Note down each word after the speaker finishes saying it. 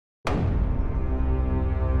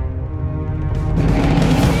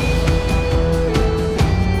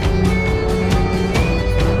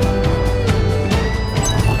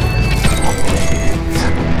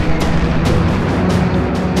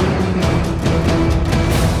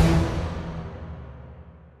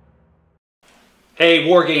Hey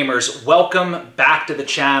Wargamers, welcome back to the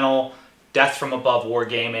channel, Death from Above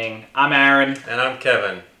Wargaming. I'm Aaron. And I'm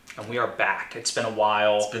Kevin. And we are back. It's been a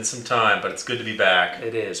while. It's been some time, but it's good to be back.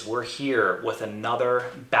 It is. We're here with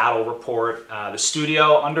another battle report. The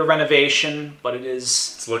studio under renovation, but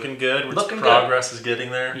it's looking good. Looking progress is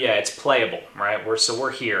getting there. Yeah, it's playable, right? So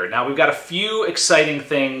we're here. Now we've got a few exciting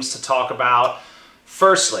things to talk about.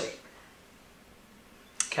 Firstly,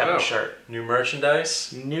 Kevin's shirt. New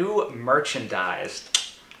merchandise? New merchandise.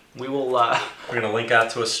 We will... We're going to link out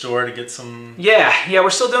to a store to get some... Yeah, we're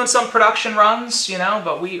still doing some production runs, you know,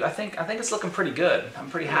 but I think it's looking pretty good. I'm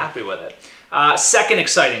pretty happy with it. Second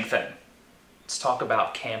exciting thing. Let's talk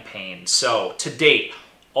about campaigns. So, to date,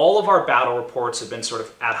 all of our battle reports have been sort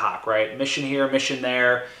of ad hoc, right? Mission here, mission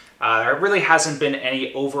there. There really hasn't been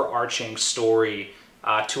any overarching story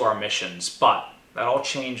to our missions, but that all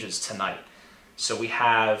changes tonight. So we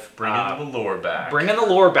have... Bringing the lore back. Bringing the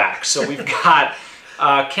lore back. So we've got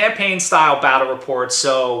campaign-style battle reports.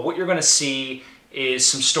 So what you're going to see is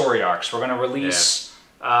some story arcs. We're going to release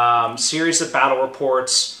series of battle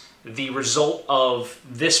reports. The result of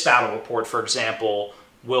this battle report, for example,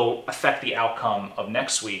 will affect the outcome of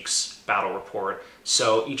next week's battle report.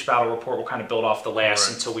 So each battle report will kind of build off the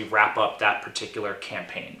last until we wrap up that particular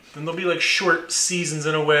campaign. And there'll be like short seasons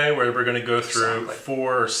in a way where we're going to go through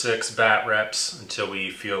 4 or 6 bat reps until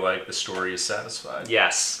we feel like the story is satisfied.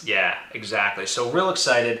 Yes, yeah, exactly. So real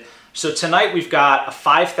excited. So tonight we've got a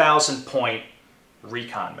 5,000 point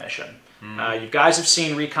recon mission. You guys have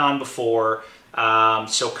seen recon before.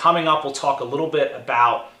 So coming up we'll talk a little bit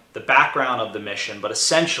about the background of the mission, but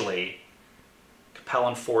essentially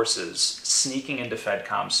Capellan forces sneaking into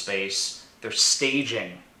FedCom space. They're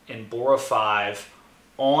staging in Bora V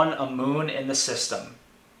on a moon in the system.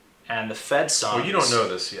 And the FedSun... Well, you don't know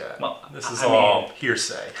this yet. Well, this is all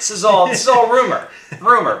hearsay. This is all rumor.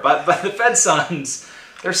 But the FedSuns,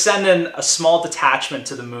 they're sending a small detachment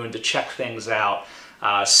to the moon to check things out.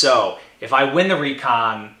 So if I win the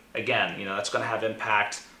recon, again, you know, that's going to have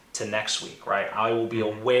impact to next week, right? I will be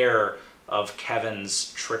aware of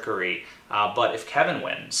Kevin's trickery. But if Kevin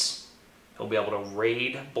wins, he'll be able to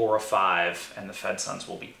raid Bora V, and the FedSuns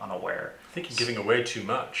will be unaware. I think you're giving away too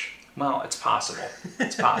much. Well, it's possible.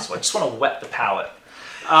 It's possible. I just want to wet the palate.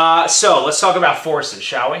 So let's talk about forces,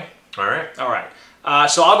 shall we? All right. All right.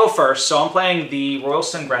 So I'll go first. So I'm playing the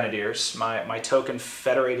Royalston Grenadiers, my token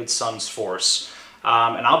Federated Sons force.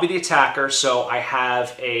 And I'll be the attacker, so I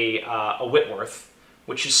have a Whitworth,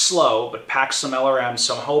 which is slow, but packs some LRM,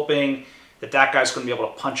 so I'm hoping that guy's going to be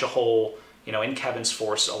able to punch a hole, you know, in Kevin's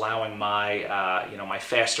force, allowing my, you know, my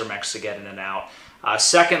faster mechs to get in and out.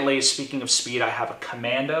 Secondly, speaking of speed, I have a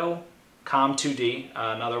Commando Com 2D,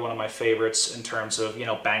 another one of my favorites in terms of, you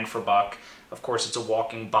know, bang for buck. Of course, it's a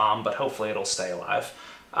walking bomb, but hopefully it'll stay alive.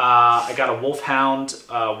 I got a Wolfhound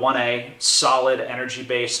 1A, solid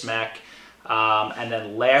energy-based mech. And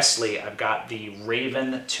then lastly, I've got the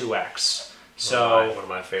Raven 2X. So one of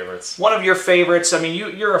my favorites. One of your favorites. I mean,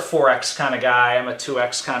 you're a 4X kind of guy. I'm a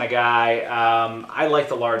 2X kind of guy. I like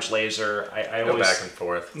the large laser. I go always back and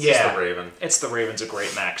forth. It's just the Raven. It's the Raven's a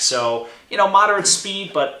great mech. So, you know, moderate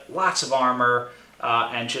speed, but lots of armor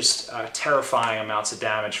and just terrifying amounts of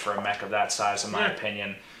damage for a mech of that size, in my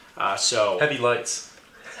opinion. So heavy lights.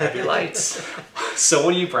 Heavy lights. So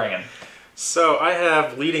what are you bringing? So I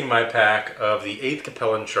have leading my pack of the 8th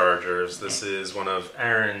Capellan Chargers. This is one of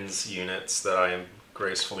Aaron's units that I am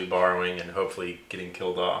gracefully borrowing and hopefully getting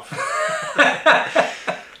killed off.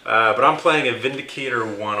 But I'm playing a Vindicator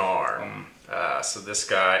 1R. So this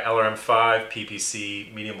guy, LRM 5,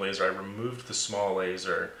 PPC, medium laser. I removed the small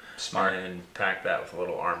laser. Smart. And packed that with a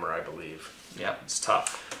little armor, I believe. Yeah, it's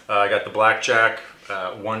tough. I got the Blackjack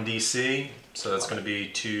 1 DC. So that's going to be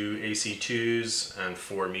 2 AC2s and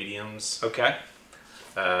 4 mediums. Okay.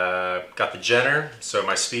 Got the Jenner, so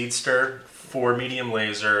my Speedster, 4 medium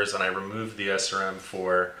lasers, and I removed the SRM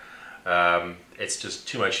for it's just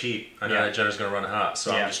too much heat. I know that Jenner's going to run hot,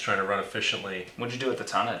 so I'm just trying to run efficiently. What'd you do with the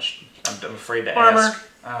tonnage? I'm afraid to Armor. ask.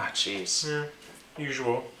 Ah, jeez. Yeah,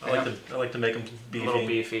 usual. I like to make them beefy. A little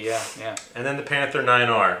beefy, yeah. And then the Panther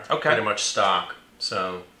 9R. Okay. Pretty much stock.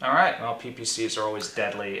 So. All right. Well, PPCs are always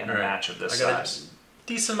deadly in a match of this size. A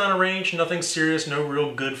decent amount of range, nothing serious, no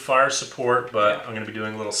real good fire support, but I'm going to be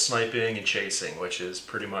doing a little sniping and chasing, which is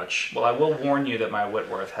pretty much... Well, I will warn you that my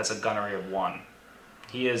Whitworth has a gunnery of 1.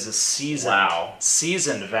 He is a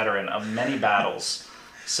seasoned veteran of many battles.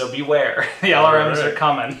 So beware. The LRMs are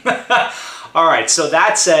coming. All right. So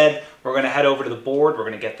that said, we're going to head over to the board. We're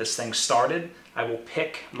going to get this thing started. I will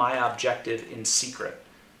pick my objective in secret,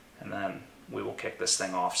 and then we will kick this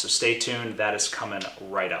thing off. So stay tuned. That is coming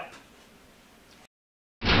right up.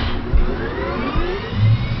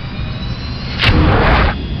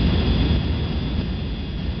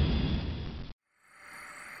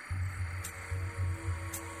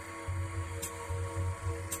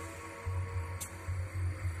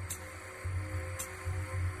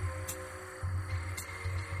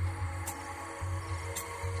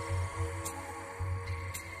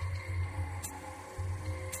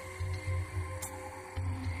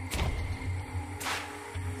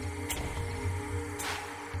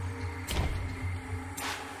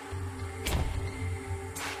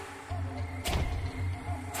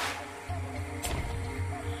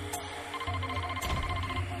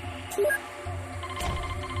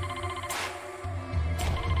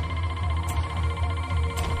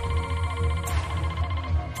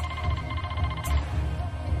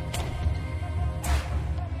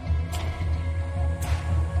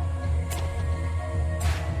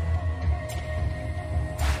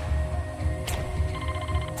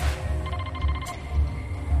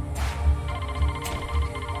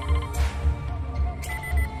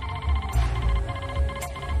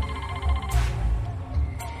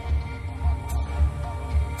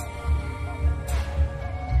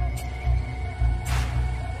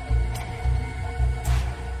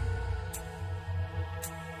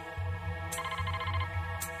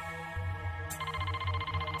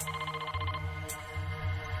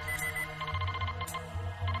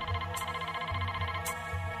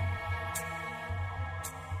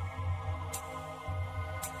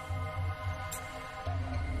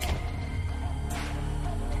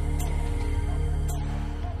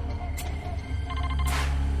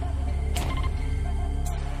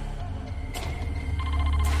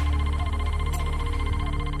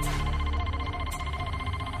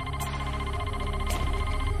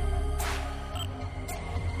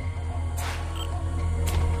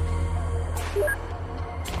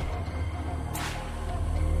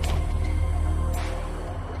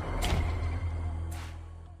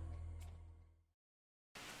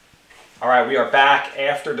 we are back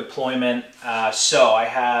after deployment. So I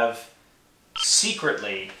have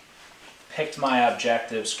secretly picked my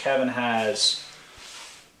objectives. Kevin has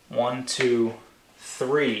 1, 2,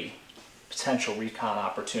 3 potential recon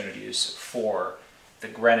opportunities for the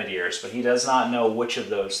Grenadiers, but he does not know which of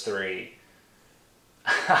those 3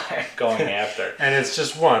 I'm going after. And it's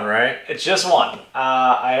just one, right? It's just one.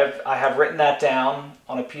 I have written that down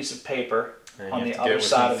on a piece of paper on the other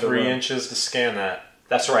side of the room. 3 inches to scan that.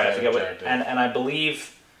 That's right. I forget what, and I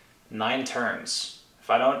believe 9 turns. If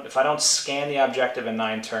I don't scan the objective in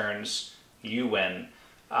 9 turns, you win.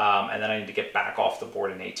 And then I need to get back off the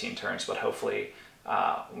board in 18 turns. But hopefully,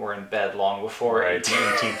 we're in bed long before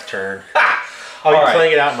 18th turn. I'll be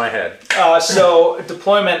playing it out in my head. So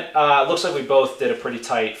deployment, looks like we both did a pretty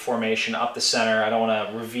tight formation up the center. I don't want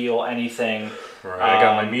to reveal anything. Right, I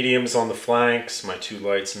got my mediums on the flanks, my 2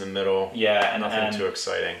 lights in the middle. Yeah, nothing too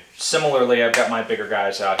exciting. Similarly, I've got my bigger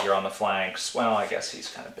guys out here on the flanks. Well, I guess he's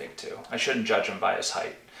kind of big too. I shouldn't judge him by his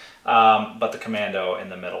height. But the commando in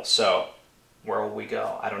the middle. So where will we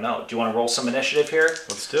go? I don't know. Do you want to roll some initiative here?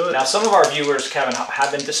 Let's do it. Now, some of our viewers, Kevin,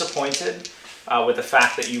 have been disappointed with the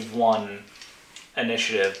fact that you've won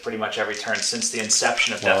initiative pretty much every turn since the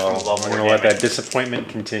inception of Death from Above Wargaming. I'm going to let that disappointment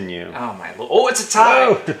continue. Oh, my Lord. Oh, it's a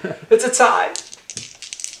tie. It's a tie.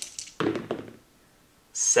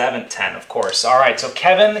 7-10, of course. All right, so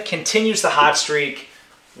Kevin continues the hot streak,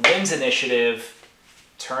 wins initiative.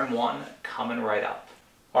 Turn 1 coming right up.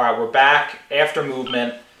 All right, we're back after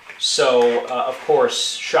movement. So, of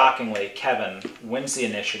course, shockingly, Kevin wins the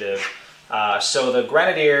initiative. So the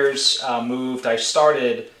Grenadiers moved. I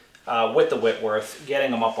started with the Whitworth,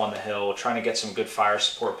 getting them up on the hill, trying to get some good fire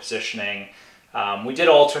support positioning. We did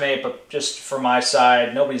alternate, but just for my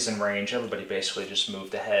side, nobody's in range. Everybody basically just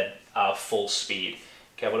moved ahead full speed.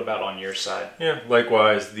 Okay, what about on your side? Yeah,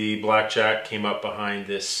 likewise, the Blackjack came up behind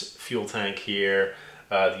this fuel tank here.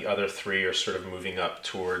 The other 3 are sort of moving up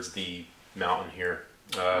towards the mountain here.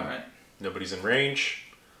 All right. Nobody's in range.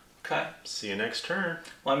 Okay. See you next turn.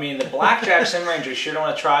 Well, I mean, the Blackjack's in range. You sure don't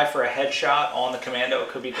want to try for a headshot on the commando. It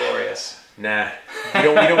could be glorious. Nah, we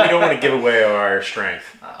don't want to give away our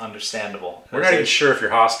strength. Understandable. We're not even sure if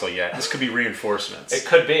you're hostile yet. This could be reinforcements. It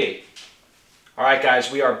could be. All right,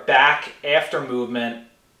 guys, we are back after movement.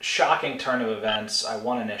 Shocking turn of events. I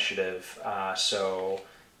won initiative, so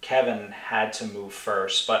Kevin had to move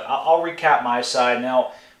first. But I'll recap my side.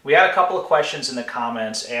 Now, we had a couple of questions in the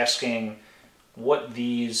comments asking what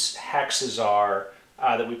these hexes are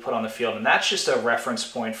that we put on the field. And that's just a reference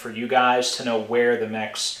point for you guys to know where the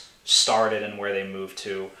mechs started and where they moved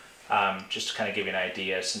to. Just to kind of give you an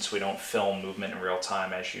idea, since we don't film movement in real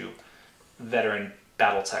time, as you veteran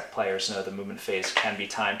Battletech players know, the movement phase can be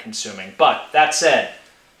time consuming. But that said,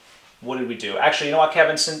 what did we do? Actually, you know what,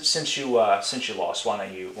 Kevin? Since you lost, why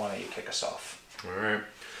don't you kick us off? All right.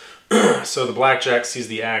 So the Blackjack sees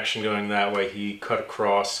the action going that way. He cut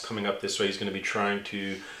across, coming up this way. He's going to be trying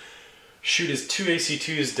to shoot his 2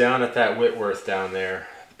 AC2s down at that Whitworth down there.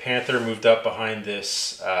 The Panther moved up behind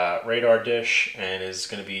this radar dish and is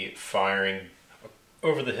going to be firing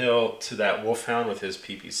over the hill to that Wolfhound with his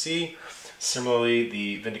PPC. Similarly,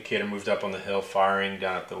 the Vindicator moved up on the hill, firing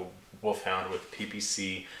down at the Wolfhound with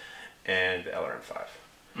PPC and the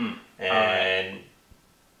LRM-5. And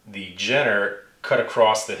the Jenner cut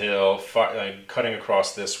across the hill, cutting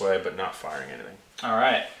across this way, but not firing anything. All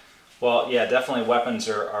right. Well, yeah, definitely weapons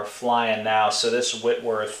are flying now. So this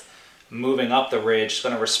Whitworth moving up the ridge is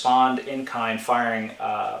going to respond in kind, firing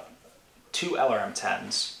 2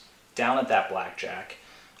 LRM-10s down at that Blackjack.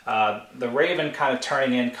 The Raven kind of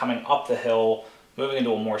turning in, coming up the hill, moving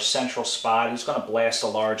into a more central spot. He's going to blast a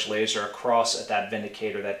large laser across at that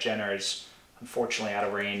Vindicator. That Jenner is unfortunately out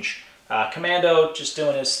of range. Commando just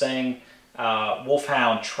doing his thing.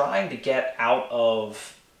 Wolfhound trying to get out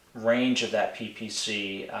of range of that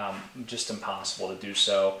PPC. Just impossible to do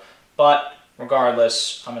so. But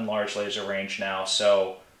regardless, I'm in large laser range now,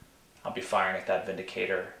 so I'll be firing at that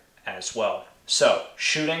Vindicator as well. So,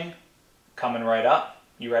 shooting, coming right up.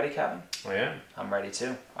 You ready, Kevin? I am. I'm ready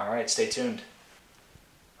too. All right, stay tuned.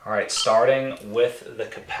 All right, starting with the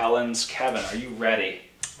Capellans. Kevin, are you ready?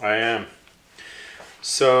 I am.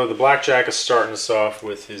 So the Blackjack is starting us off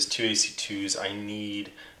with his 2 AC2s. I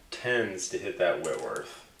need 10s to hit that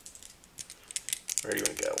Whitworth. Where do you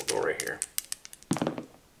want to go? We'll go right here.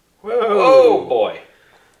 Whoa! Oh boy!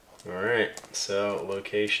 All right, so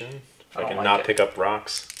location. If I can like not it. pick up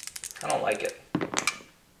rocks. I don't like it.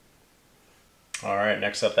 All right,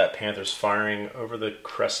 next up, that Panther's firing over the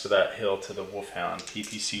crest of that hill to the Wolfhound.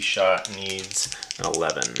 PPC shot needs an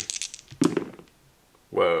 11.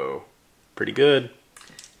 Whoa, pretty good.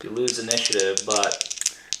 You lose initiative,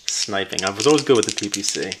 but sniping. I was always good with the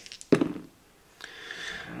PPC.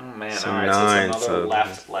 Oh man, So alright, 9, so it's another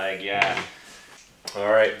left leg, yeah.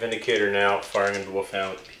 Alright, Vindicator now, firing into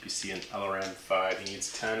Wolfhound with PPC and LRM 5. He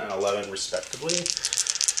needs 10 and 11 respectively.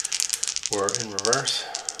 Or in reverse.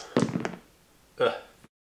 Ugh.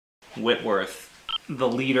 Whitworth, the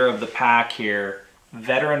leader of the pack here,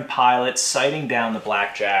 veteran pilot, sighting down the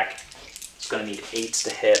blackjack. He's going to need 8s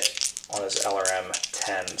to hit on his LRM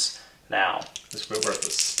 10s. Now, This Whitworth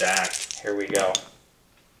was stacked. here we go.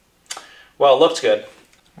 Well, it looks good.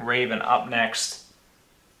 Raven up next.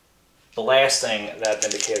 Blasting that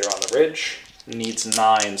Vindicator on the ridge. Needs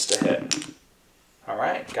 9s to hit.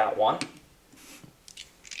 Alright, got 1.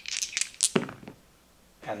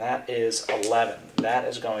 And that is 11. That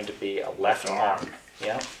is going to be a left arm.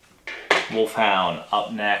 Yeah. Wolfhound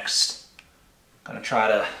up next. Gonna try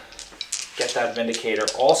to get that Vindicator.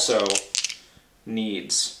 Also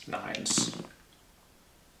needs 9s.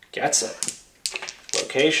 Gets it.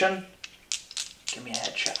 Location. Give me a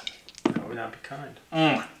headshot. That would not be kind.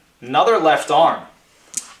 Another left arm.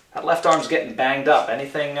 That left arm's getting banged up.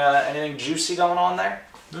 Anything juicy going on there?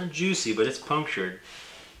 Not juicy, but it's punctured.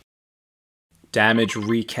 Damage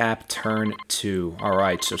recap turn 2.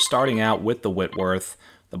 Alright, so starting out with the Whitworth,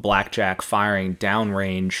 the blackjack firing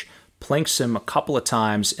downrange, plinks him a couple of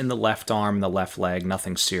times in the left arm, the left leg,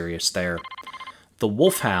 nothing serious there. The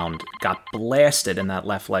Wolfhound got blasted in that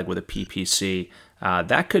left leg with a PPC.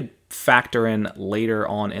 That could factor in later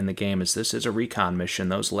on in the game, as this is a recon mission.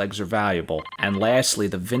 Those legs are valuable. And lastly,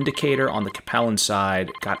 the Vindicator on the Capellan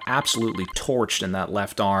side got absolutely torched in that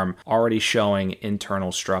left arm, already showing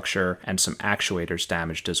internal structure and some actuators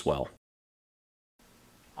damaged as well.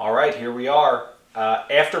 All right, here we are.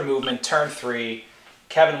 After movement, turn 3,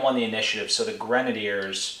 Kevin won the initiative, so the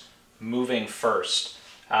Grenadiers moving first.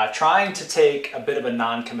 Trying to take a bit of a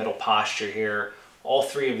non-committal posture here. All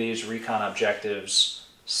 3 of these recon objectives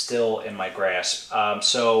still in my grasp.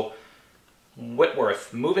 So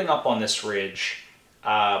Whitworth moving up on this ridge.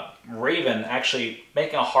 Raven actually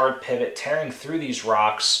making a hard pivot, tearing through these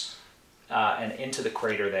rocks and into the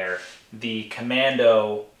crater there. The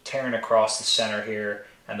Commando tearing across the center here,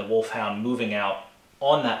 and the Wolfhound moving out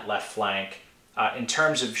on that left flank. In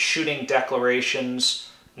terms of shooting declarations,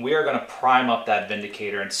 we are going to prime up that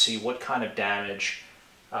Vindicator and see what kind of damage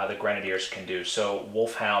the Grenadiers can do. So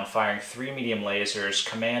Wolfhound firing 3 medium lasers,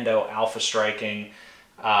 Commando alpha striking,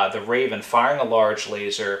 the Raven firing a large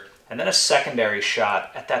laser, and then a secondary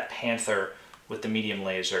shot at that Panther with the medium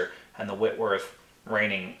laser, and the Whitworth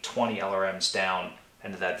raining 20 LRMs down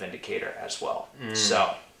into that Vindicator as well.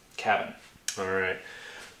 So, Kevin. Alright.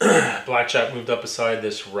 Blackjack moved up beside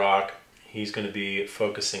this rock. He's going to be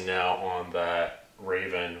focusing now on that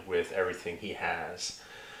Raven with everything he has.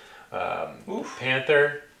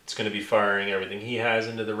 Panther, it's going to be firing everything he has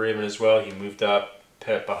into the Raven as well. He moved up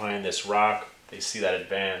behind this rock. They see that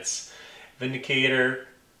advance. Vindicator,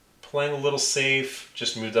 playing a little safe,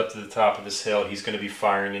 just moved up to the top of this hill. He's going to be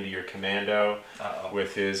firing into your Commando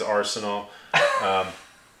with his arsenal.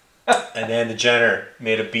 And then the Jenner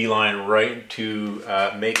made a beeline right to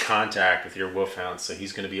make contact with your Wolfhound, so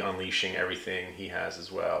he's going to be unleashing everything he has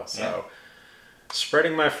as well. So,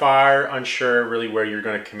 spreading my fire, unsure really where you're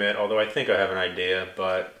going to commit, although I think I have an idea,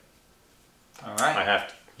 but I have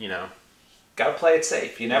to, you know. Got to play it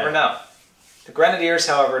safe. You never know. The Grenadiers,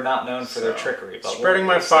 however, not known for their trickery. But spreading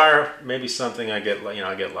my fire, maybe something I get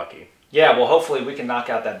lucky. Yeah, well, hopefully we can knock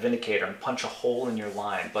out that Vindicator and punch a hole in your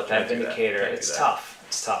line. But that Vindicator, it's tough.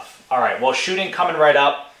 It's tough. All right, well, shooting coming right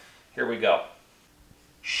up. Here we go.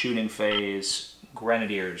 Shooting phase.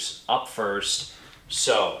 Grenadiers up first.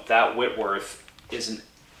 So that Whitworth is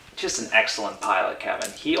just an excellent pilot,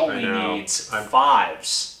 Kevin. He only needs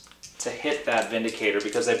 5s to hit that Vindicator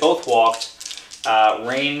because they both walked.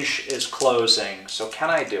 Range is closing, so can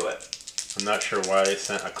I do it? I'm not sure why they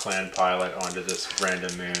sent a clan pilot onto this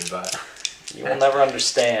random moon, but you will never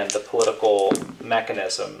understand the political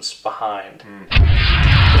mechanisms behind.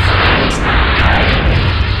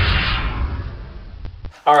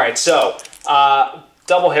 All right, so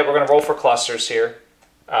double hit. We're going to roll for clusters here.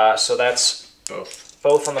 So that's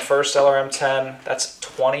both on the first LRM-10. That's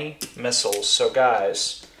 20 missiles. So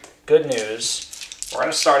guys, good news. We're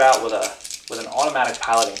going to start out with an automatic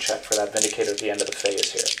piloting check for that Vindicator at the end of the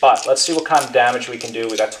phase here. But let's see what kind of damage we can do.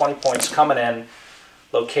 We got 20 points coming in.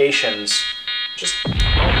 Locations, just, oh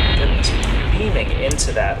my goodness, beaming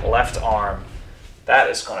into that left arm. That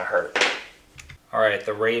is going to hurt. All right,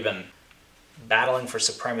 the Raven, battling for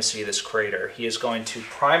supremacy of this crater. He is going to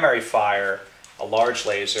primary fire a large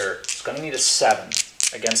laser. He's going to need a 7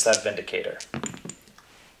 against that Vindicator.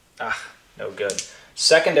 No good.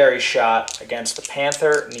 Secondary shot against the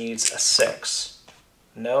Panther needs a 6.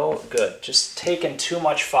 No good. Just taking too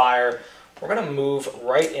much fire. We're going to move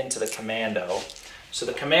right into the Commando. So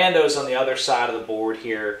the Commando's on the other side of the board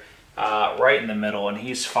here, right in the middle, and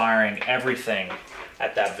he's firing everything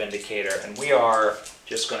at that Vindicator. And we are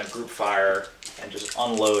just going to group fire and just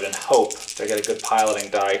unload and hope they get a good piloting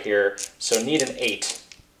die here. So need an 8.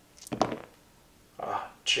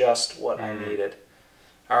 Just what I needed.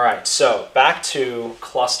 All right, so back to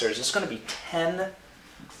clusters. There's going to be 10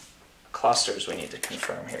 clusters we need to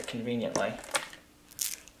confirm here conveniently.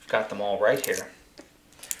 I've got them all right here.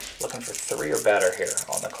 Looking for 3 or better here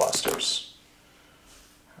on the clusters.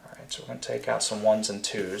 All right, so we're going to take out some 1s and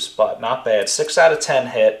 2s, but not bad. 6 out of 10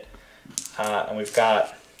 hit, and we've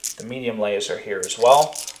got the medium laser here as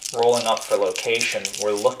well. Rolling up for location.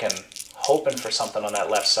 We're looking, hoping for something on that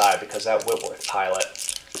left side because that Whitworth pilot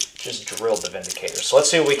just drilled the Vindicator. So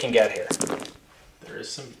let's see what we can get here. There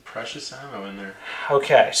is some precious ammo in there.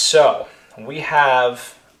 Okay, so we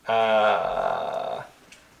have, and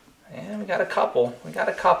we got a couple.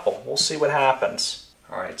 We'll see what happens.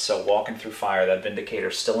 All right, so walking through fire, that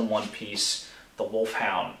Vindicator still in one piece. The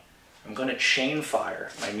Wolfhound. I'm going to chain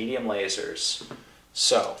fire my medium lasers.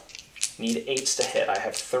 So, need 8s to hit. I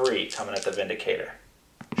have 3 coming at the Vindicator.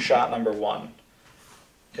 Shot number 1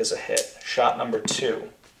 is a hit. Shot number 2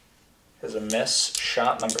 is a miss.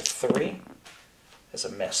 Shot number 3 is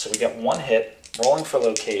a miss. So we get 1 hit, rolling for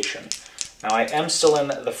location. Now I am still in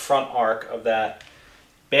the front arc of that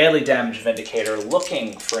badly damaged Vindicator,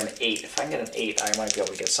 looking for an 8. If I can get an 8, I might be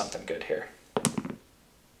able to get something good here.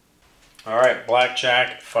 All right,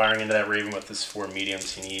 Blackjack firing into that Raven with his 4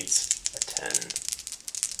 mediums. He needs a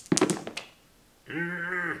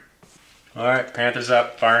 10. All right, Panther's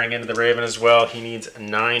up, firing into the Raven as well. He needs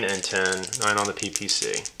 9 and 10. 9 on the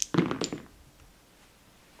PPC.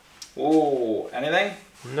 Ooh, anything?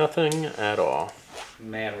 Nothing at all.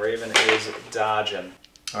 Man, Raven is dodging.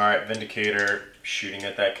 All right, Vindicator shooting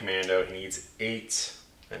at that Commando. He needs 8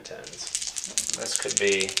 and 10s. This could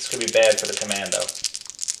be bad for the Commando.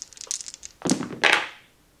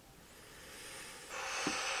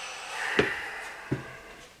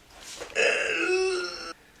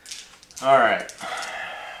 All right.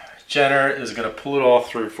 Jenner is going to pull it all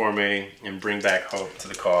through for me and bring back hope to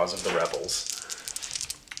the cause of the rebels.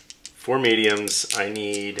 4 mediums. I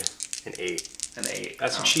need an 8. An 8.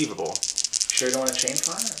 That's achievable. Sure you don't want to chain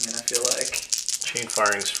fire? I mean, I feel like... Chain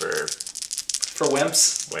firing's for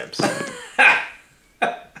wimps? Wimps.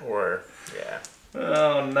 Or, yeah.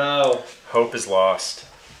 Oh, no. Hope is lost.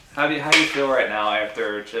 How do you feel right now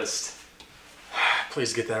after just...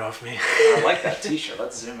 Please get that off me. I like that t-shirt.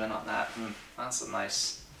 Let's zoom in on that. That's a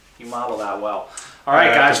nice... You model that well. All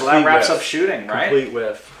right, guys. Well, that wraps up shooting, right? Complete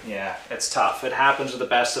whiff. Yeah, it's tough. It happens with the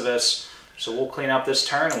best of us. So we'll clean up this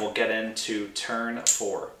turn and we'll get into turn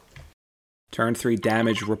 4. Turn 3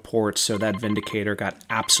 damage reports. So that Vindicator got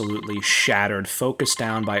absolutely shattered. Focused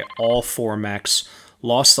down by all 4 mechs.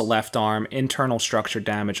 Lost the left arm. Internal structure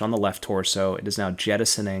damage on the left torso. It is now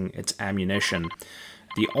jettisoning its ammunition.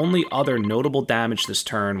 The only other notable damage this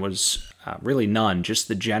turn was really none, just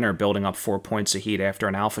the Jenner building up 4 points of heat after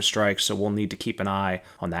an alpha strike, so we'll need to keep an eye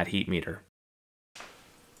on that heat meter.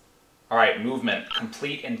 All right, movement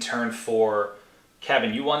complete in turn 4.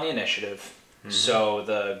 Kevin, you won the initiative, so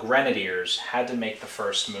the Grenadiers had to make the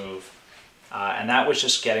first move, and that was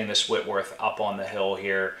just getting this Whitworth up on the hill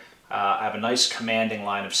here. I have a nice commanding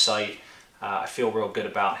line of sight. I feel real good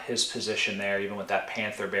about his position there, even with that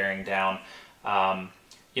Panther bearing down.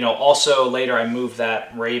 You know, also later I moved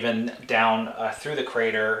that Raven down through the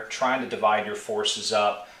crater, trying to divide your forces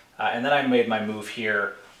up, and then I made my move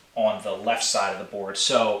here on the left side of the board.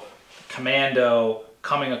 So, Commando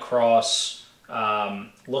coming across,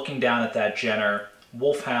 looking down at that Jenner,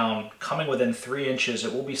 Wolfhound coming within 3 inches.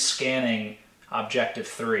 It will be scanning objective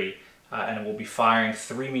 3, and it will be firing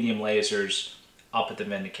 3 medium lasers up at the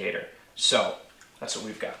Vindicator. So, that's what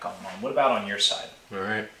we've got going on. What about on your side? All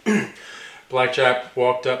right. Blackjack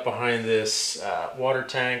walked up behind this water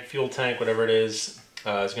tank, fuel tank, whatever it is.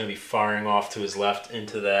 Is going to be firing off to his left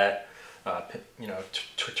into that, you know,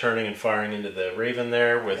 turning and firing into the Raven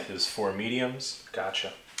there with his 4 mediums.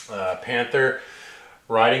 Gotcha. Panther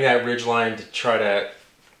riding that ridgeline to try to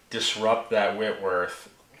disrupt that Whitworth,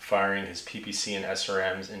 firing his PPC and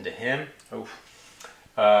SRMs into him. Oof.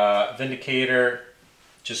 Vindicator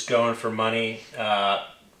just going for money.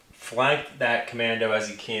 Flanked that Commando as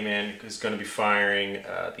he came in. He's going to be firing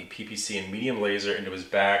the PPC and medium laser into his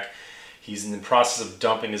back. He's in the process of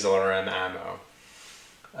dumping his LRM ammo.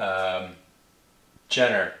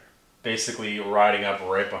 Jenner basically riding up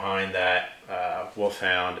right behind that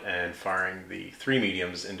wolfhound and firing the 3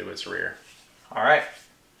 mediums into its rear. All right,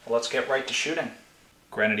 well, let's get right to shooting.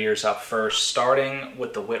 Grenadiers up first, starting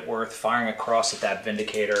with the Whitworth, firing across at that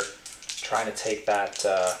Vindicator, trying to take that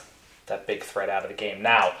that big threat out of the game.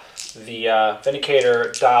 Now, the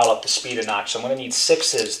Vindicator dialed up the speed a notch, so I'm going to need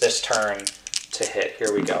 6s this turn to hit.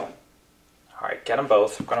 Here we go. All right, get them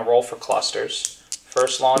both. I'm going to roll for clusters.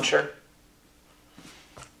 First launcher,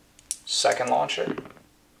 second launcher,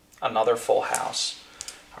 another full house.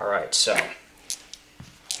 All right, so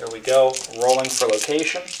here we go, rolling for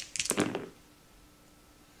location.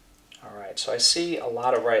 All right, so I see a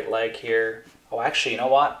lot of right leg here. Oh, actually, you know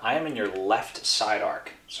what? I am in your left side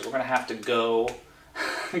arc, so we're going to have to go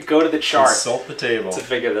to the chart. Consult the table to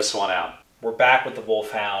figure this one out. We're back with the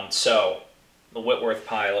Wolfhound, so the Whitworth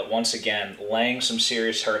pilot, once again, laying some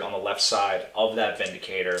serious hurt on the left side of that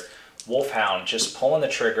Vindicator. Wolfhound just pulling the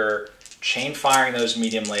trigger, chain firing those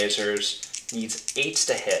medium lasers, needs 8s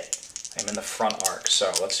to hit. I'm in the front arc, so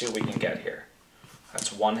let's see what we can get here.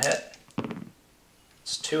 That's 1 hit.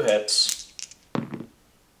 It's 2 hits.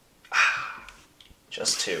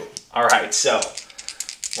 Just 2. All right, so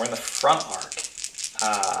we're in the front arc,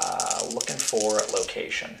 looking for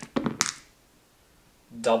location.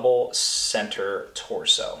 Double center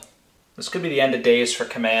torso. This could be the end of days for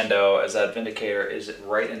Commando, as that Vindicator is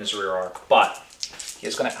right in his rear arc, but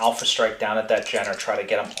he's going to alpha strike down at that Jenner, try to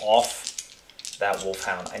get him off that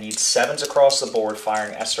Wolfhound. I need 7s across the board,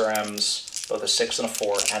 firing SRMs, both a 6 and a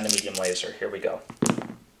 4, and the medium laser. Here we go.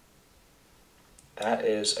 That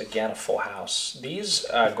is, again, a full house. These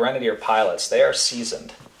Grenadier pilots, they are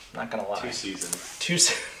seasoned. I'm not going to lie. Too seasoned.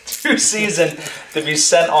 Too seasoned to be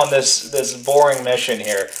sent on this boring mission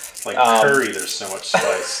here. Like curry, there's so much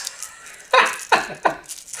spice.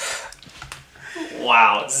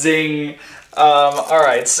 Wow, zing. All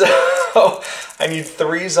right, so I need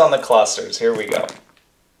 3s on the clusters. Here we go.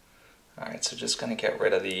 All right, so just going to get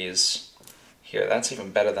rid of these here. That's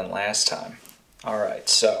even better than last time. All right,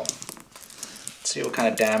 so let's see what kind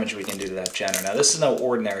of damage we can do to that Jenner. Now, this is no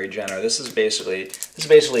ordinary Jenner. This is basically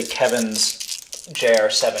Kevin's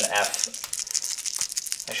JR7F.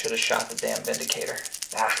 I should have shot the damn Vindicator.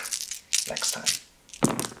 Next time.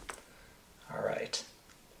 All right.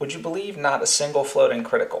 Would you believe not a single floating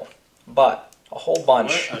critical, but a whole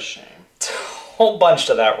bunch. What a shame. A whole bunch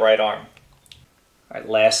to that right arm. All right,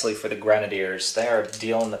 lastly for the Grenadiers, they are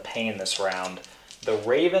dealing the pain this round. The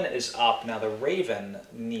Raven is up. Now the Raven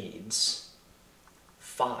needs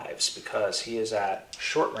 5s because he is at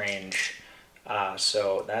short range.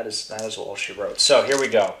 So that is all she wrote. So here we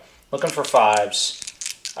go. Looking for 5s.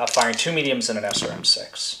 Firing 2 mediums and an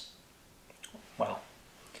SRM6. Well,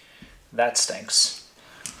 that stinks.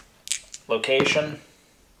 Location,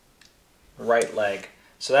 right leg.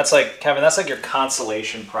 So that's like, Kevin, that's like your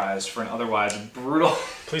consolation prize for an otherwise brutal...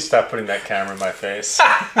 Please stop putting that camera in my face.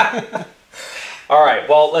 All right,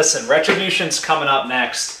 well, listen, Retribution's coming up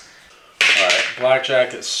next. All right,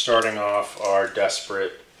 Blackjack is starting off our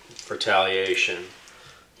desperate retaliation.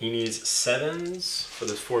 He needs 7s for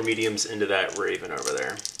the 4 mediums into that Raven over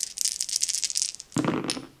there.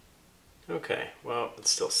 Okay, well, it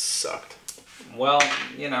still sucked. Well,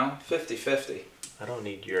 you know, 50-50. I don't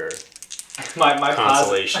need your my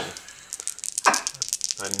consolation.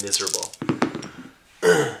 I'm miserable.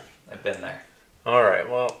 I've been there. All right,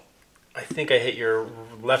 well, I think I hit your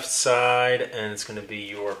left side, and it's going to be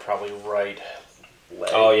your probably right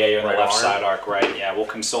leg. Oh, yeah, you're in right the left arm. side arc, right. Yeah, we'll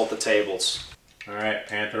consult the tables. All right,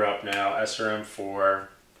 Panther up now. SRM for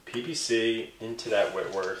PPC into that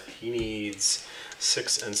Whitworth. He needs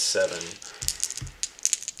 6 and 7.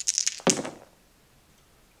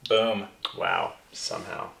 Boom. Wow,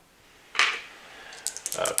 somehow.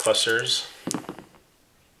 Clusters.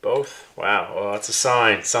 Both. Wow, well, that's a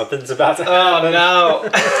sign. Something's about to happen. Oh, no.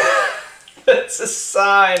 It's a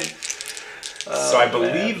sign. So I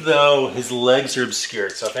believe, though, his legs are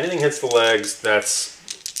obscured. So if anything hits the legs,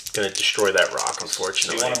 that's going to destroy that rock,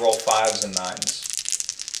 unfortunately. So you want to roll 5s and 9s.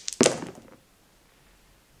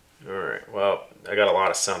 All right, well, I got a lot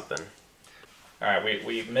of something. All right,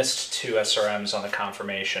 we missed 2 SRMs on the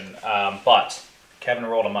confirmation, but Kevin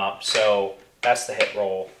rolled them up, so that's the hit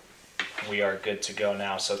roll. We are good to go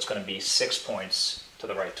now, so it's going to be 6 points to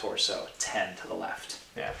the right torso, 10 to the left.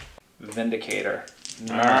 Yeah. Vindicator,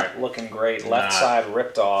 not looking great. Left side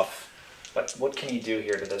ripped off, but what can he do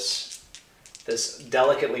here to this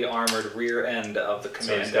delicately armored rear end of the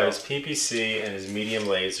Commando? So he's got his PPC and his medium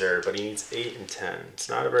laser, but he needs 8 and 10. It's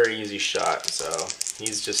not a very easy shot, so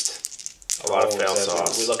he's just a lot of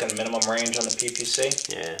fail-softs. We looking minimum range on the PPC?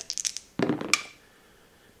 Yeah.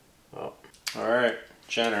 Well, all right,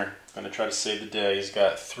 Jenner. going to try to save the day. He's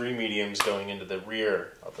got 3 mediums going into the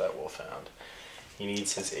rear of that wolfhound. He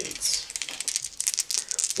needs his 8s.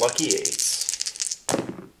 Lucky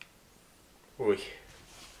 8s. Ooh,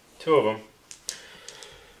 2 of them.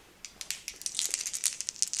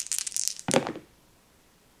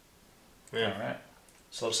 Yeah. All right.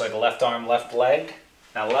 So it looks like a left arm, left leg.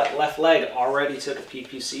 Now left leg already took a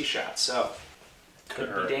PPC shot, so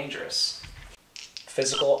could be dangerous.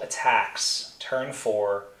 Physical attacks. Turn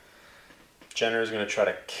 4. Jenner is going to try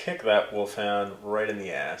to kick that wolfhound right in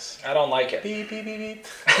the ass. I don't like it. Beep, beep, beep, beep.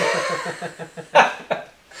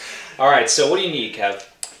 All right, so what do you need, Kev?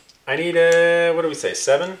 I need, what do we say,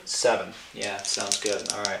 7? 7. Yeah, sounds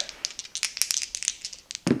good. All right.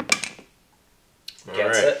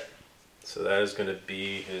 Gets it. So that is going to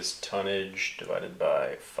be his tonnage divided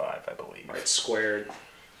by 5, I believe. Right, squared,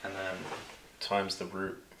 and then... times the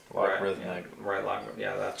root. Logarithmic. Right, logarithmic.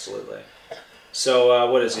 Yeah, absolutely. So,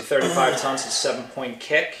 what is he? 35 tons, a 7-point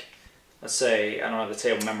kick. Let's say, I don't have the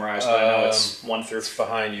table memorized, but I know it's 1 through... It's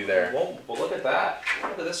behind you there. Well, look at that.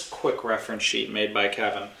 Look at this quick reference sheet made by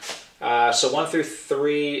Kevin. So 1 through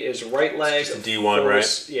 3 is right leg. It's just a D1,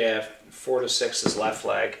 right? Yeah, 4 to 6 is left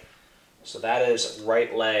leg. So that is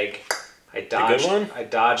right leg. I dodged. The good one? I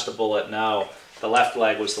dodged the bullet. No, the left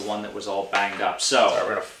leg was the one that was all banged up. So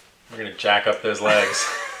right, we're gonna jack up those legs.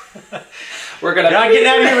 We're gonna. You're not getting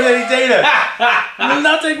out of here with any data. You will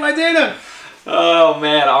not take my data. Oh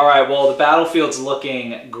man! All right. Well, the battlefield's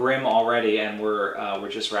looking grim already, and we're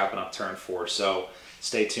just wrapping up turn 4. So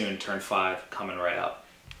stay tuned. Turn 5 coming right up.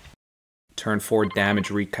 Turn 4 damage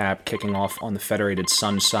recap kicking off on the Federated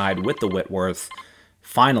Sun side with the Whitworth.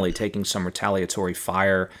 Finally taking some retaliatory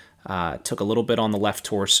fire. Took a little bit on the left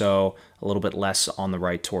torso, a little bit less on the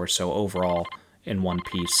right torso overall in one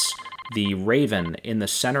piece. The Raven in the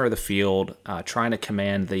center of the field, trying to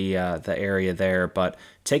command the area there, but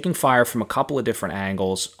taking fire from a couple of different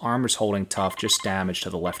angles. Armor's holding tough, just damage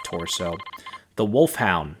to the left torso. The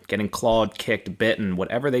Wolfhound getting clawed, kicked, bitten,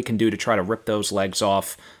 whatever they can do to try to rip those legs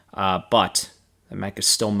off, but the mech is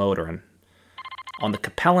still motoring. On the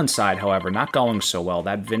Capellan side, however, not going so well.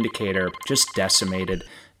 That Vindicator just decimated.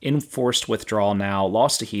 Enforced withdrawal now,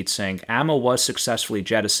 lost a heatsink. Ammo was successfully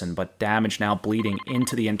jettisoned, but damage now bleeding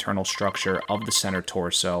into the internal structure of the center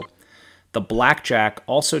torso. The Blackjack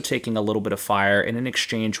also taking a little bit of fire in an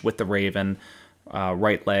exchange with the Raven.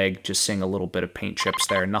 Right leg, just seeing a little bit of paint chips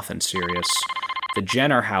there, nothing serious. The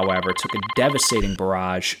Jenner, however, took a devastating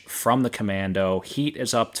barrage from the Commando. Heat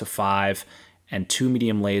is up to 5, and 2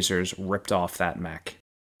 medium lasers ripped off that mech.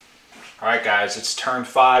 All right, guys, it's turn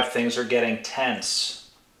 5. Things are getting tense.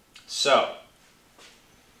 So,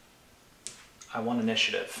 I won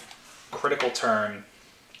initiative. Critical turn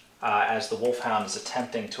as the Wolfhound is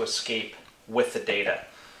attempting to escape with the data.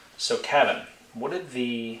 So, Kevin, what did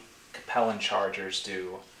the Capellan Chargers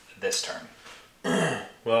do this turn?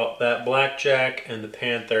 Well, that Blackjack and the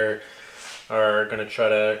Panther are going to try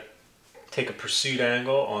to take a pursuit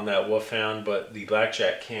angle on that Wolfhound, but the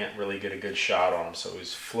Blackjack can't really get a good shot on him, so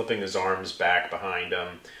he's flipping his arms back behind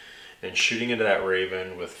him and shooting into that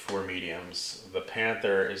Raven with 4 mediums. The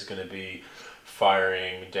Panther is going to be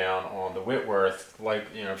firing down on the Whitworth, like,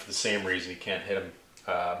 you know, for the same reason he can't hit him.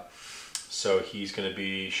 So he's going to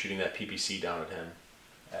be shooting that PPC down at him.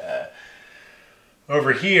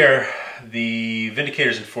 Over here, the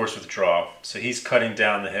Vindicator's in forced withdrawal, so he's cutting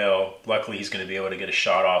down the hill. Luckily, he's going to be able to get a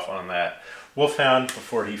shot off on that Wolfhound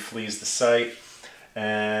before he flees the site.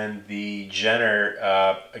 And the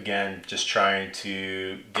Jenner, again, just trying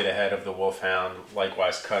to get ahead of the Wolfhound,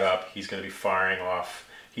 likewise cut up. He's going to be firing off.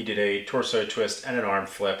 He did a torso twist and an arm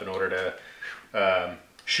flip in order to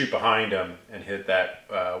shoot behind him and hit that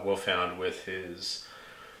Wolfhound with his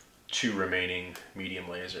 2 remaining medium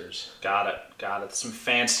lasers. Got it, got it. Some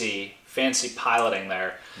fancy piloting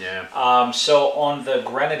there. Yeah. So on the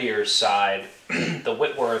Grenadiers side, the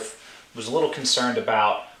Whitworth was a little concerned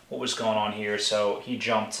about what was going on here, so he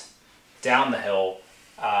jumped down the hill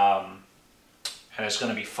and is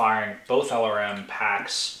going to be firing both LRM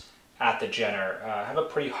packs at the Jenner. Have a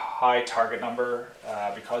pretty high target number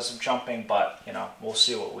because of jumping, but you know, we'll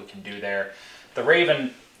see what we can do there. The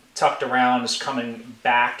Raven tucked around is coming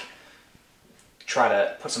back, try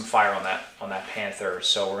to put some fire on that Panther,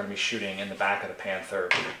 so we're going to be shooting in the back of the Panther.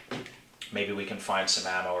 Maybe we can find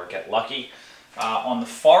some ammo or get lucky. On the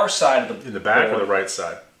far side of the in the back board, or the right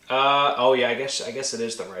side? Oh yeah, I guess it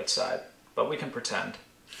is the right side, but we can pretend.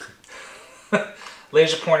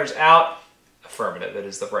 Laser pointers out. Affirmative, it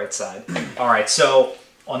is the right side. All right, so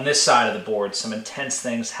on this side of the board, some intense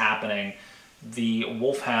things happening. The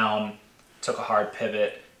Wolfhound took a hard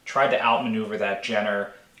pivot, tried to outmaneuver that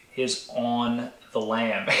Jenner, is on the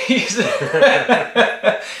lam. He's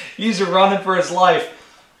running for his life.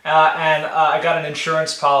 I got an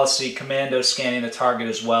insurance policy, commando scanning the target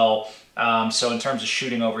as well. So in terms of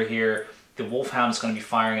shooting over here, the Wolfhound is going to be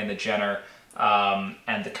firing in the Jenner,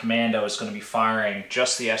 and the commando is going to be firing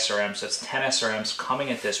just the SRMs. That's 10 SRMs coming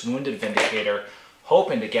at this Wounded Vindicator,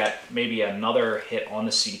 hoping to get maybe another hit on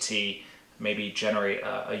the CT, maybe generate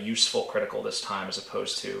a useful critical this time as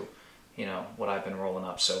opposed to, you know, what I've been rolling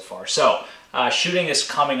up so far. So shooting is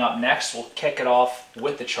coming up next. We'll kick it off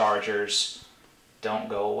with the Chargers. Don't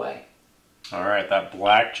go away. All right, that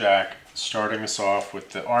Blackjack starting us off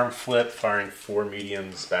with the arm flip, firing 4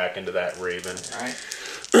 mediums back into that Raven. All right.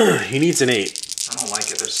 He needs an 8. I don't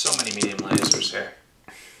like it. There's so many medium lasers here.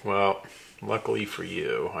 Well, luckily for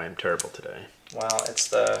you, I am terrible today. Well, it's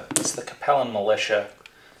the Capellan militia.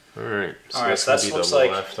 All right, so All right, that's so going to be looks the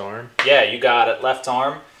like, left arm. Yeah, you got it. Left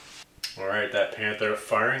arm. All right, that Panther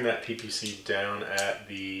firing that PPC down at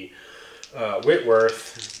the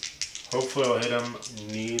Whitworth. Hopefully I'll hit him.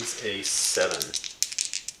 Needs a 7.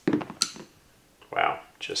 Wow,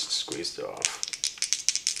 just squeezed it off.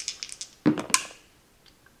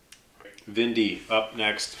 Vindy up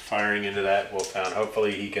next, firing into that Wolfhound.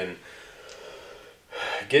 Hopefully he can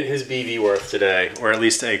get his BV worth today, or at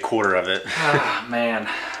least a quarter of it. Ah, man.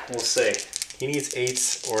 We'll see. He needs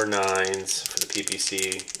 8s or 9s for the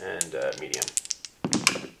PPC and medium.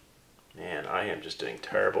 Man, I am just doing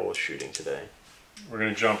terrible with shooting today. We're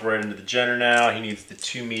going to jump right into the Jenner now. He needs the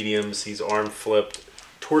 2 mediums. He's arm flipped,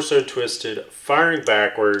 torso twisted, firing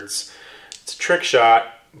backwards. It's a trick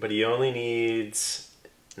shot, but he only needs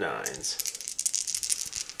 9s.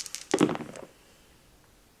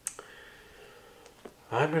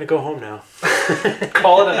 I'm going to go home now.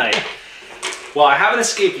 Call it a night. Well, I haven't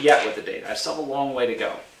escaped yet with the date. I still have a long way to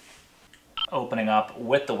go. Opening up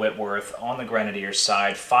with the Whitworth on the Grenadier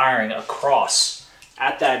side, firing across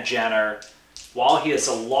at that Jenner while he is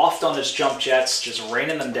aloft on his jump jets, just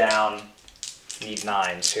raining them down. Need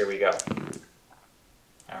 9s. Here we go.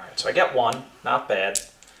 All right, so I get 1. Not bad.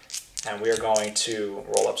 And we are going to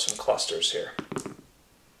roll up some clusters here.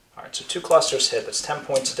 All right, so 2 clusters hit. That's 10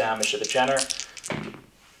 points of damage to the Jenner. And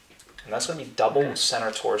that's going to be double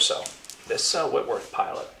center torso. This Whitworth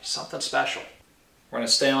pilot, he's something special. We're going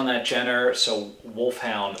to stay on that Jenner, so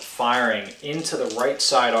Wolfhound firing into the right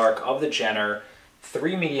side arc of the Jenner.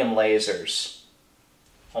 3 medium lasers.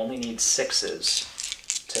 Only need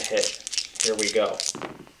 6s to hit. Here we go.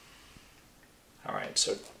 All right,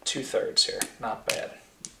 so 2/3 here. Not bad.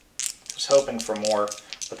 Was hoping for more,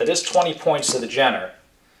 but that is 20 points to the Jenner.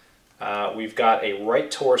 We've got a right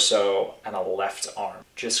torso and a left arm.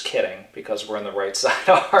 Just kidding, because we're in the right side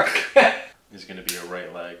arc. He's going to be a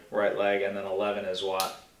right leg. Right leg, and then 11 is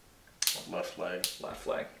what? Left leg. Left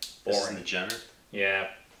leg. This is Boring. the Jenner. Yeah,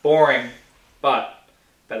 boring, but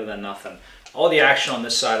better than nothing. All the action on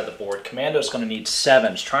this side of the board. Commando's going to need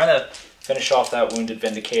 7s, trying to finish off that Wounded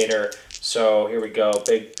Vindicator. So here we go.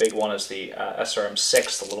 Big one is the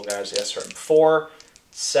SRM-6. The little guy is the SRM-4.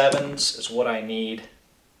 7s is what I need.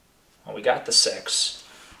 Well, we got the 6.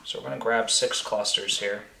 So we're going to grab 6 clusters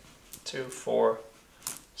here. 2, 4,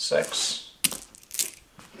 6.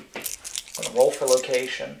 I'm going to roll for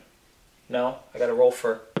location. No, I got to roll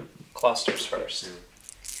for clusters first.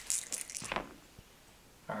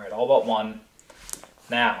 All right, all but 1.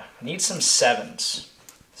 Now, I need some 7s.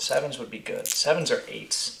 7s would be good. 7s or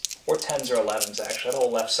 8s. Or 10s or 11s, actually. That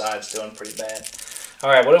whole left side's doing pretty bad. All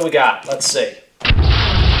right, what do we got? Let's see.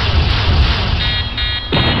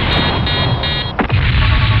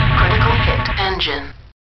 Critical hit engine.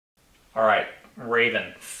 All right,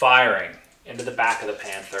 Raven firing into the back of the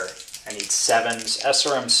Panther. I need 7s,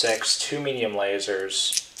 SRM-6, 2 medium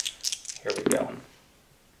lasers. Here we go.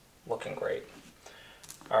 Looking great.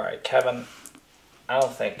 All right, Kevin, I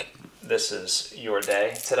don't think this is your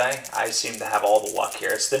day today. I seem to have all the luck here.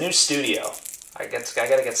 It's the new studio. I got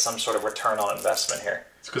to get some sort of return on investment here.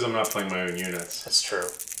 It's because I'm not playing my own units. That's true.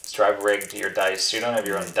 It's drive rigged to your dice. You don't have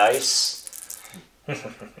your own dice.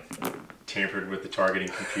 Tampered with the targeting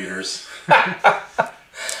computers.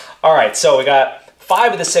 All right, so we got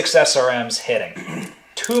 5 of the 6 SRMs hitting.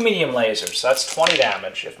 2 medium lasers, so that's 20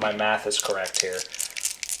 damage, if my math is correct here.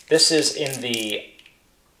 This is in the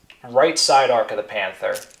right side arc of the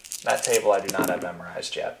Panther. That table I do not have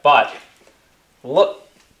memorized yet. But look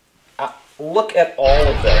at all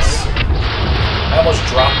of this. I almost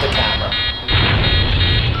dropped the camera.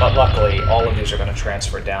 But luckily, all of these are going to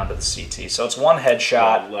transfer down to the CT. So it's 1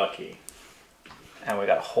 headshot. Oh, lucky. And we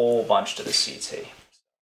got a whole bunch to the CT.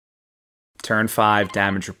 Turn 5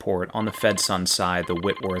 damage report. On the FedSun side, the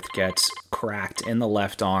Whitworth gets cracked in the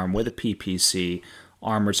left arm with a PPC.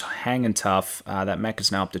 Armor's hanging tough. That mech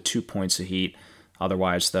is now up to 2 points of heat.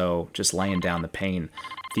 Otherwise, though, just laying down the pain.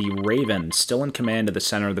 The Raven, still in command of the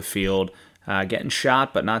center of the field, getting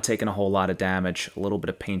shot, but not taking a whole lot of damage. A little bit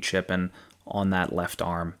of paint chipping on that left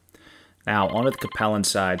arm. Now, onto the Capellan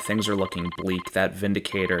side, things are looking bleak. That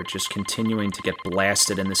Vindicator just continuing to get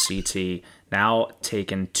blasted in the CT, now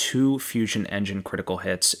taking 2 fusion engine critical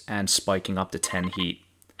hits and spiking up to 10 heat.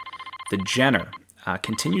 The Jenner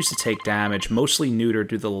continues to take damage, mostly neutered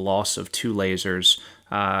due to the loss of 2 lasers.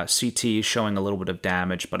 CT showing a little bit of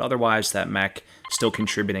damage, but otherwise that mech still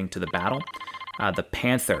contributing to the battle. The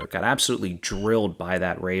Panther got absolutely drilled by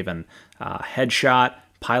that Raven. Headshot.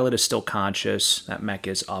 Pilot is still conscious. That mech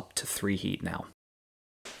is up to 3 heat now.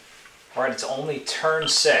 All right, it's only turn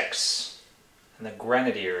 6, and the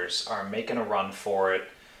Grenadiers are making a run for it.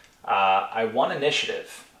 I won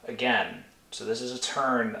initiative again, so this is a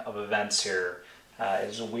turn of events here. It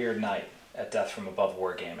is a weird night at Death from Above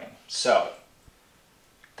Wargaming. So,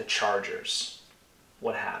 the Chargers.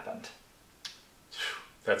 What happened?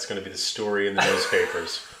 That's going to be the story in the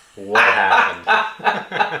newspapers. What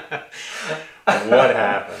happened? What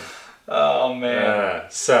happened? Oh, man.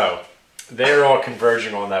 So, they're all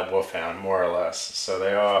converging on that Wolfhound, more or less. So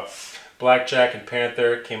they all, Blackjack and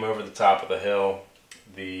Panther came over the top of the hill.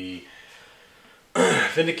 The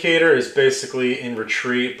Vindicator is basically in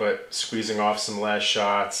retreat, but squeezing off some last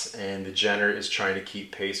shots, and the Jenner is trying to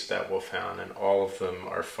keep pace with that Wolfhound, and all of them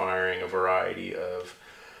are firing a variety of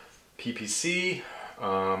PPC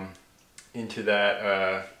into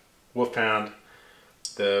that Wolfhound.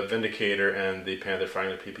 The Vindicator and the Panther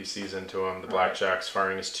firing the PPCs into him. The Blackjack's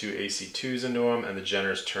firing his 2 AC2s into him, and the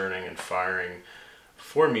Jenner's turning and firing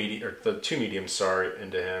 2 mediums,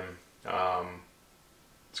 into him.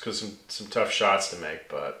 It's because some tough shots to make,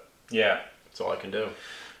 but yeah, that's all I can do.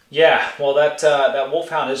 Yeah, well, that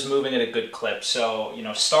Wolfhound is moving at a good clip. So,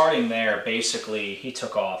 starting there, basically, he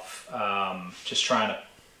took off, just trying to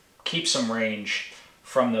keep some range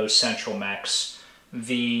from those central mechs.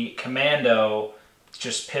 The Commando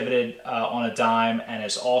just pivoted on a dime and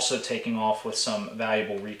is also taking off with some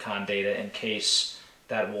valuable recon data in case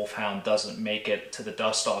that Wolfhound doesn't make it to the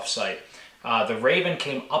dust-off site. The Raven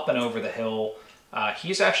came up and over the hill.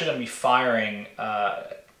 He's actually going to be firing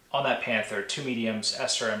on that Panther, 2 mediums,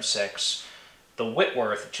 SRM-6. The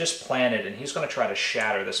Whitworth just planted, and he's going to try to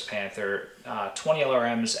shatter this Panther. 20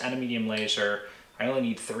 LRMs and a medium laser. I only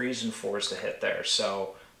need 3s and 4s to hit there,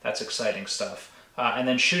 so that's exciting stuff. And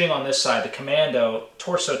then shooting on this side, the Commando,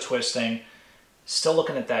 torso twisting, still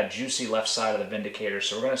looking at that juicy left side of the Vindicator,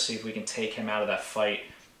 so we're going to see if we can take him out of that fight.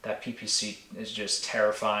 That PPC is just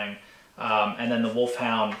terrifying. And then the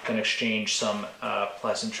Wolfhound can exchange some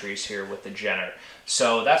pleasantries here with the Jenner.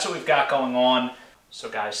 So that's what we've got going on. So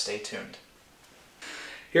guys, stay tuned.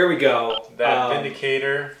 Here we go. That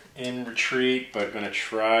Vindicator in retreat, but going to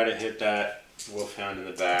try to hit that Wolfhound in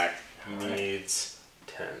the back. He needs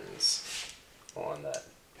 10s on that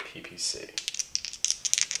PPC.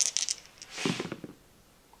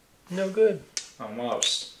 No good.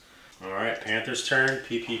 Almost. All right, Panther's turn.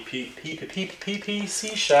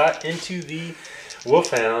 PPC shot into the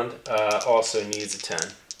Wolfhound. Also needs a 10.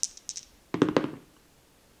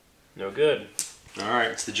 No good. All right,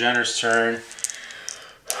 it's the Jenner's turn.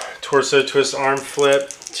 Torso twist, arm flip,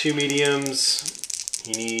 2 mediums.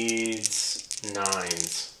 He needs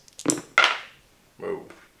 9s. Whoa,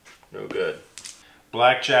 no good.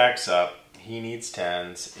 Blackjack's up. He needs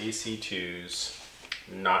 10s. AC2s.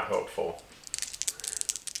 Not hopeful.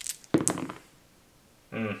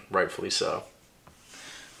 Rightfully so.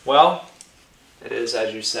 Well, it is,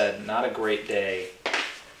 as you said, not a great day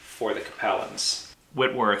for the Capellans.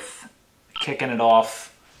 Whitworth kicking it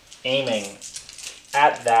off, aiming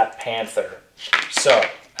at that Panther. So,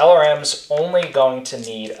 LRM's only going to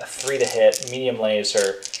need a 3 to hit. Medium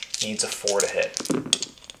laser needs a 4 to hit.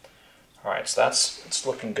 Alright, so it's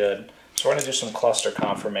looking good. So we're going to do some cluster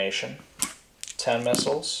confirmation. 10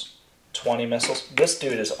 missiles, 20 missiles. This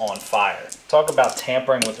dude is on fire. Talk about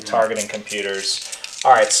tampering with the targeting computers.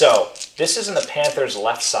 Alright, so this is in the Panther's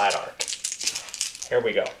left side arc. Here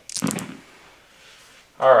we go.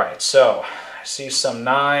 Alright, so I see some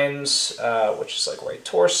 9s, which is like right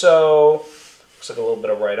torso. Looks like a little bit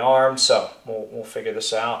of right arm, so we'll figure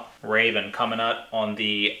this out. Raven coming up on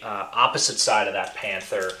the opposite side of that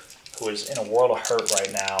Panther, who is in a world of hurt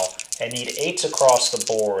right now, and need 8s across the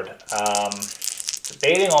board.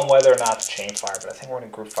 Debating on whether or not to chain fire, but I think we're going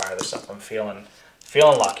to group fire this up. I'm feeling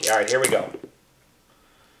lucky. All right, here we go.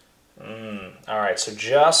 All right, so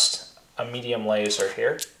just a medium laser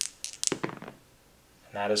here.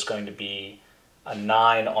 And that is going to be a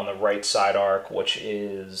 9 on the right side arc, which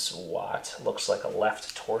is what? Looks like a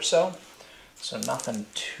left torso. So nothing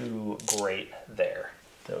too great there.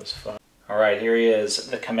 Those fun. All right, here he is,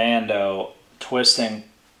 the commando, twisting,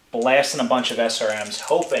 blasting a bunch of SRMs,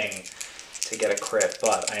 hoping to get a crit,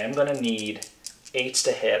 but I am going to need 8s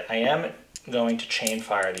to hit. I am going to chain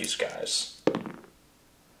fire these guys.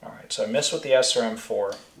 All right, so I missed with the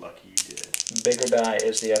SRM4. Lucky you did. Bigger die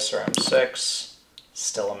is the SRM6.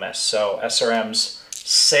 Still a miss. So SRMs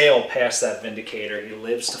sail past that Vindicator. He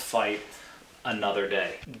lives to fight another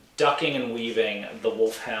day. Ducking and weaving, the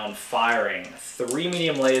Wolfhound firing 3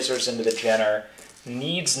 medium lasers into the Jenner.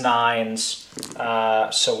 Needs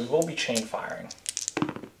 9s, so we will be chain firing.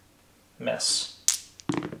 Miss.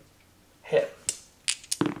 Hit.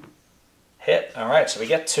 Hit. All right, so we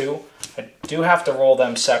get 2. I do have to roll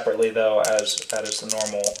them separately, though, as that is the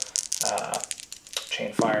normal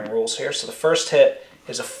chain firing rules here. So the first hit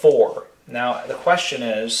is a 4. Now, the question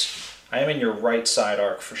is, I am in your right side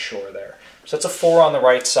arc for sure there. So it's a 4 on the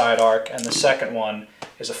right side arc, and the second one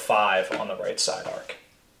is a 5 on the right side arc.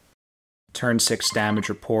 Turn 6 damage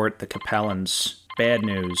report, the Capellans. Bad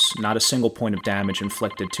news, not a single point of damage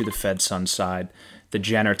inflicted to the FedSun side. The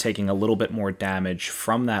Jenner taking a little bit more damage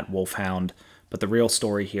from that Wolfhound, but the real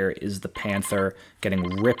story here is the Panther getting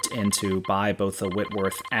ripped into by both the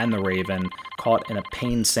Whitworth and the Raven, caught in a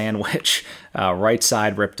pain sandwich, right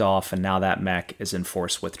side ripped off, and now that mech is in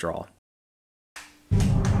forced withdrawal.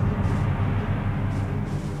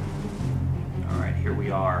 Alright, here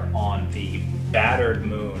we are on the battered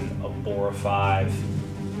moon of Bora V.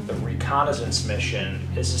 The reconnaissance mission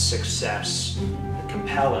is a success. The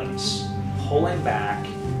Capellans pulling back.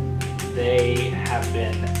 They have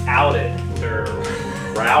been outed. They're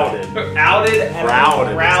routed. Outed and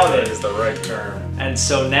routed is the right term. And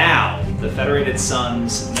so now the Federated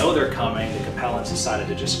Sons know they're coming. The Capellans decided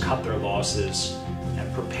to just cut their losses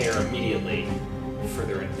and prepare immediately for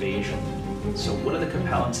their invasion. So what do the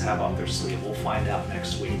Capellans have up their sleeve? We'll find out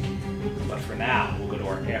next week. But for now, we'll go to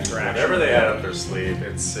our after action. Whatever they had up their sleeve,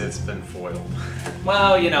 it's been foiled.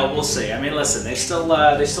 Well, you know, we'll see. I mean, listen, they still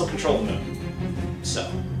control the moon.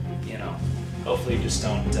 So, you know, hopefully you just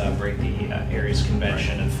don't break the Ares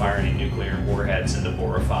Convention and fire any nuclear warheads into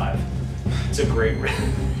Bora V. It's a great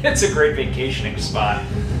vacationing spot.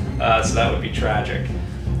 So that would be tragic.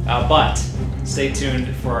 But stay tuned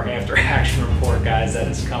for our after action report, guys. That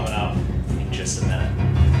is coming up in just a minute.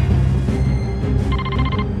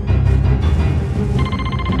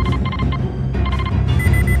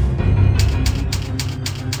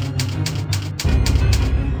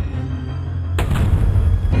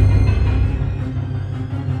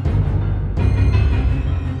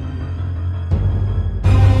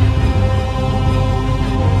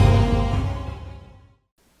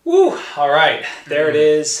 Woo! All right, there it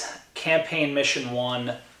is. Campaign Mission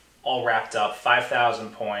 1, all wrapped up.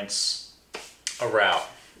 5,000 points. A rout.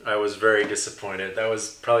 I was very disappointed. That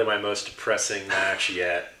was probably my most depressing match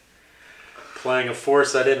yet. Playing a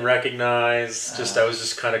force I didn't recognize. I was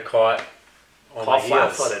just kind of caught on my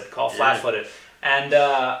heels. Flat-footed. And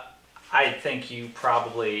I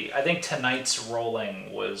think tonight's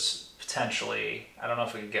rolling was potentially, I don't know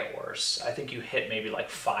if it could get worse. I think you hit maybe like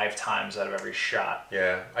 5 times out of every shot.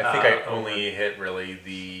 Yeah, I think I only hit really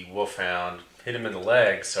the Wolfhound, hit him in the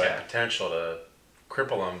leg, so I had potential to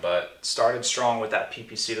cripple him, but... Started strong with that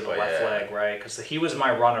PPC to the left leg, right? Because he was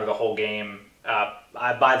my runner the whole game.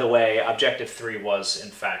 By the way, Objective 3 was,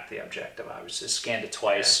 in fact, the objective. I was just scanned it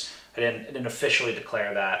twice. Yeah. I didn't officially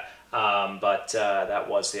declare that, but that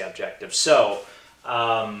was the objective. So...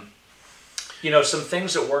 you know, some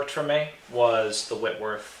things that worked for me was the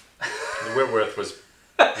Whitworth. The Whitworth was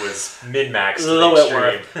min-maxed. The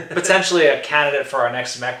Whitworth. Potentially a candidate for our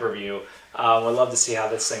next mech review. We'd love to see how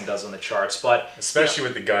this thing does on the charts. But especially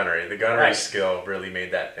with the gunnery. The gunnery skill really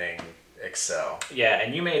made that thing excel. Yeah,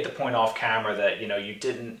 and you made the point off camera that, you know,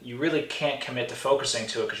 you really can't commit to focusing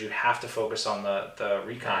to it because you have to focus on the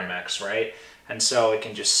recon mechs, right? And so it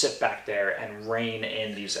can just sit back there and rein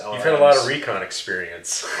in these LMs. You've had a lot of recon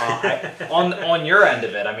experience. On your end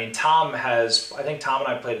of it, I mean, I think Tom and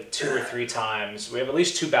I played it 2 or 3 times. We have at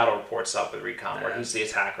least 2 battle reports up with recon where he's the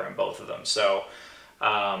attacker in both of them. So,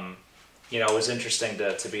 you know, it was interesting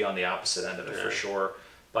to be on the opposite end of it for sure.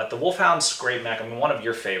 But the Wolfhound's great mech. I mean, one of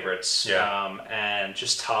your favorites. Yeah. And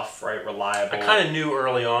just tough, right? Reliable. I kind of knew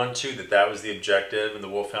early on, too, that was the objective and the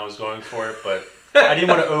Wolfhound was going for it, but... I didn't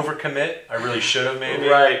want to overcommit. I really should have, maybe.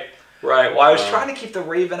 Right. Well, I was trying to keep the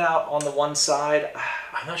Raven out on the one side.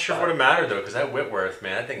 I'm not sure what it mattered, though, because that Whitworth,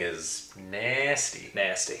 man, that thing is nasty.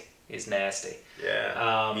 Nasty. He's nasty.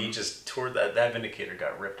 Yeah. He just tore that Vindicator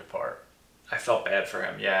got ripped apart. I felt bad for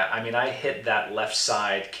him. Yeah, I mean, I hit that left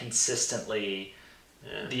side consistently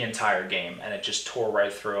the entire game, and it just tore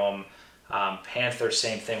right through him. Panther,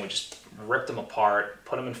 same thing. We just ripped him apart,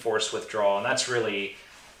 put him in forced withdrawal, and that's really,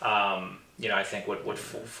 you know, I think what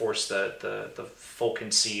forced the full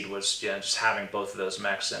concede was just having both of those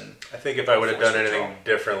mechs. And I think if I would have done anything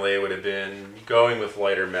differently, it would have been going with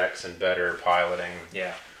lighter mechs and better piloting.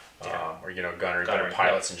 Yeah. Or, you know, gunnery better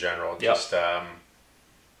pilots in general. Just that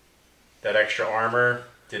extra armor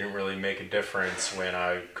didn't really make a difference when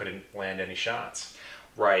I couldn't land any shots.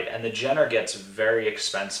 Right, and the Jenner gets very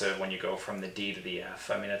expensive when you go from the D to the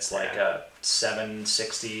F. I mean, it's like a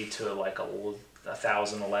 760 to like a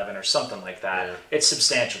 1,011 or something like that. Yeah. It's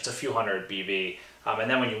substantial. It's a few hundred BV.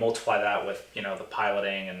 And then when you multiply that with, you know, the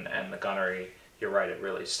piloting and the gunnery, you're right, it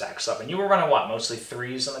really stacks up. And you were running what, mostly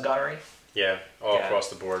 3s in the gunnery? Yeah, all across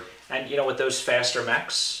the board. And, you know, with those faster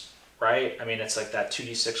mechs, right? I mean, it's like that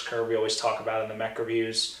 2d6 curve we always talk about in the mech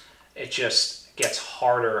reviews. It just gets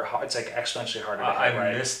harder. It's like exponentially harder to hit,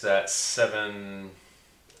 I missed that 7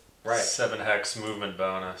 hex movement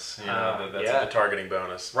bonus. You know, that's the targeting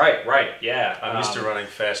bonus. Right, yeah. I'm used to running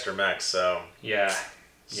faster mechs, so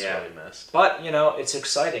sorely missed. But, you know, it's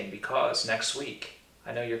exciting because next week,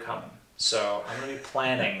 I know you're coming. So I'm going to be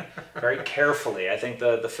planning very carefully. I think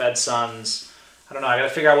the FedSun's, I don't know, I got to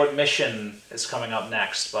figure out what mission is coming up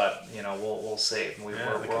next, but, you know, we'll see. The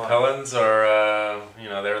Capellans are, you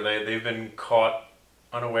know, they've been caught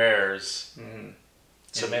unawares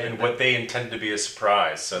so in what they intend to be a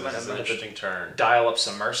surprise. So this is an interesting turn. Dial up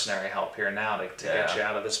some mercenary help here now to get you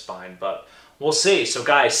out of this bind, but we'll see. So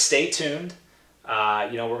guys, stay tuned.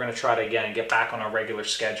 You know, we're going to try to, again, get back on our regular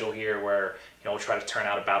schedule here where, you know, we'll try to turn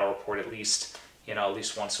out a battle report at least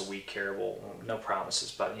once a week here. No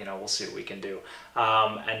promises, but, you know, we'll see what we can do.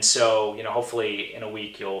 And so, you know, hopefully in a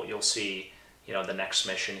week you'll see, you know, the next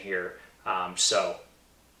mission here. So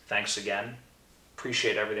thanks again.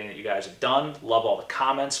 Appreciate everything that you guys have done. Love all the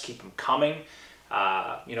comments. Keep them coming.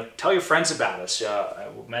 You know, tell your friends about us. I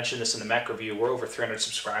mentioned this in the mech review. We're over 300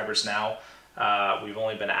 subscribers now. We've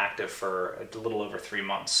only been active for a little over 3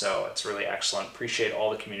 months, so it's really excellent. Appreciate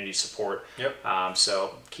all the community support. Yep.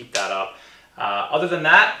 So keep that up. Other than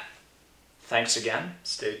that, thanks again.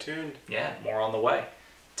 Stay tuned. Yeah, more on the way.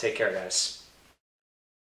 Take care, guys.